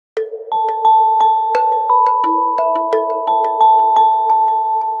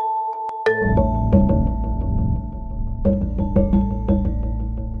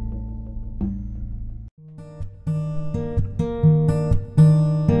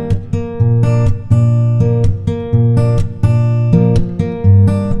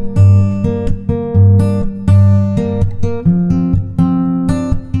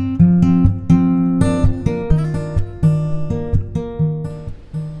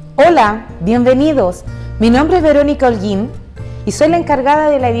Hola, bienvenidos. Mi nombre es Verónica Holguín y soy la encargada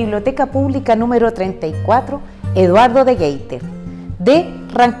de la Biblioteca Pública número 34, Eduardo de Geiter, de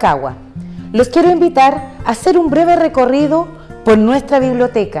Rancagua. Los quiero invitar a hacer un breve recorrido por nuestra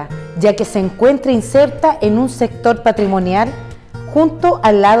biblioteca, ya que se encuentra inserta en un sector patrimonial junto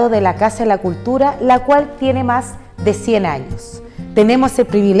al lado de la Casa de la Cultura, la cual tiene más de 100 años. Tenemos el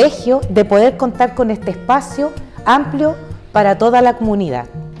privilegio de poder contar con este espacio amplio para toda la comunidad.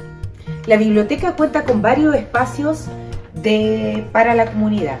 La biblioteca cuenta con varios espacios para la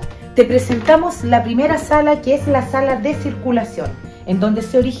comunidad. Te presentamos la primera sala, que es la sala de circulación, en donde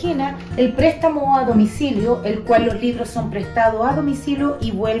se origina el préstamo a domicilio, el cual los libros son prestados a domicilio y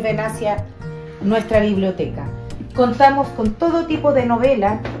vuelven hacia nuestra biblioteca. Contamos con todo tipo de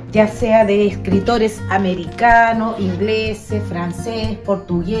novelas, ya sea de escritores americanos, ingleses, francés,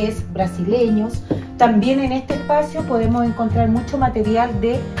 portugués, brasileños. También en este espacio podemos encontrar mucho material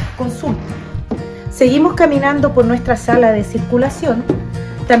de consulta. Seguimos caminando por nuestra sala de circulación.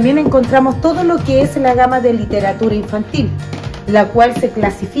 También encontramos todo lo que es la gama de literatura infantil, la cual se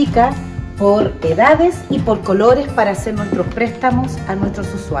clasifica por edades y por colores para hacer nuestros préstamos a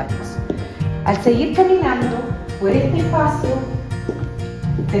nuestros usuarios. Al seguir caminando por este espacio,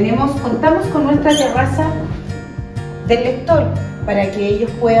 contamos con nuestra terraza del lector para que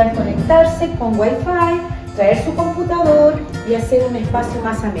ellos puedan conectarse con Wi-Fi, traer su computador y hacer un espacio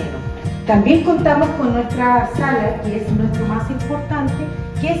más ameno. También contamos con nuestra sala, que es nuestro más importante,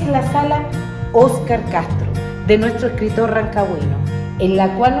 que es la sala Oscar Castro, de nuestro escritor rancagüino, en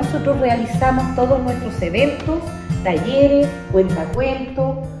la cual nosotros realizamos todos nuestros eventos, talleres,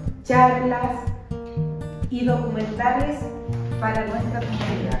 cuentacuentos, charlas y documentales para nuestra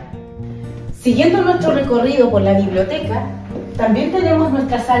comunidad. Siguiendo nuestro recorrido por la biblioteca, también tenemos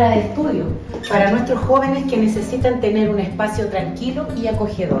nuestra sala de estudio para nuestros jóvenes que necesitan tener un espacio tranquilo y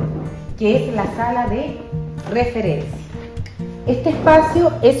acogedor, que es la sala de referencia. Este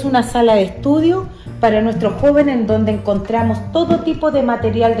espacio es una sala de estudio para nuestros jóvenes en donde encontramos todo tipo de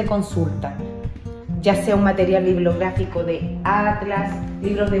material de consulta, ya sea un material bibliográfico de atlas,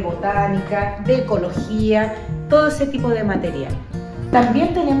 libros de botánica, de ecología, todo ese tipo de material.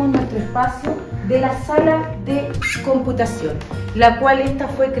 También tenemos nuestro espacio de la sala de computación, la cual esta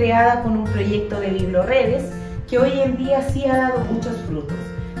fue creada con un proyecto de biblioredes que hoy en día sí ha dado muchos frutos.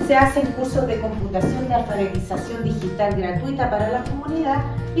 Se hacen cursos de computación de alfabetización digital gratuita para la comunidad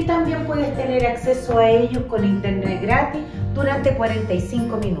y también puedes tener acceso a ellos con internet gratis durante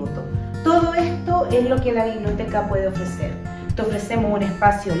 45 minutos. Todo esto es lo que la biblioteca puede ofrecer. Te ofrecemos un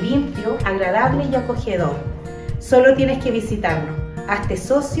espacio limpio, agradable y acogedor. Solo tienes que visitarnos. Hazte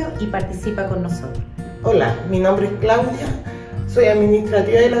socio y participa con nosotros. Hola, mi nombre es Claudia, soy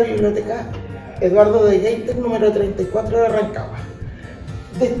administrativa de la Biblioteca Eduardo de Geiter número 34 de Rancagua.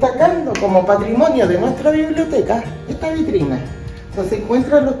 Destacando como patrimonio de nuestra biblioteca esta vitrina, donde se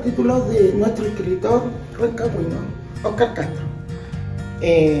encuentran los títulos de nuestro escritor rancagüino, Oscar Castro.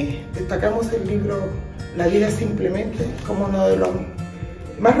 Destacamos el libro La vida simplemente como uno de los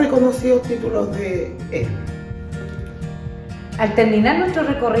más reconocidos títulos de él. Al terminar nuestro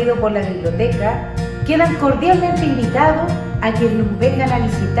recorrido por la biblioteca, quedan cordialmente invitados a que nos vengan a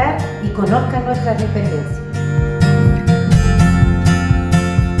visitar y conozcan nuestras dependencias.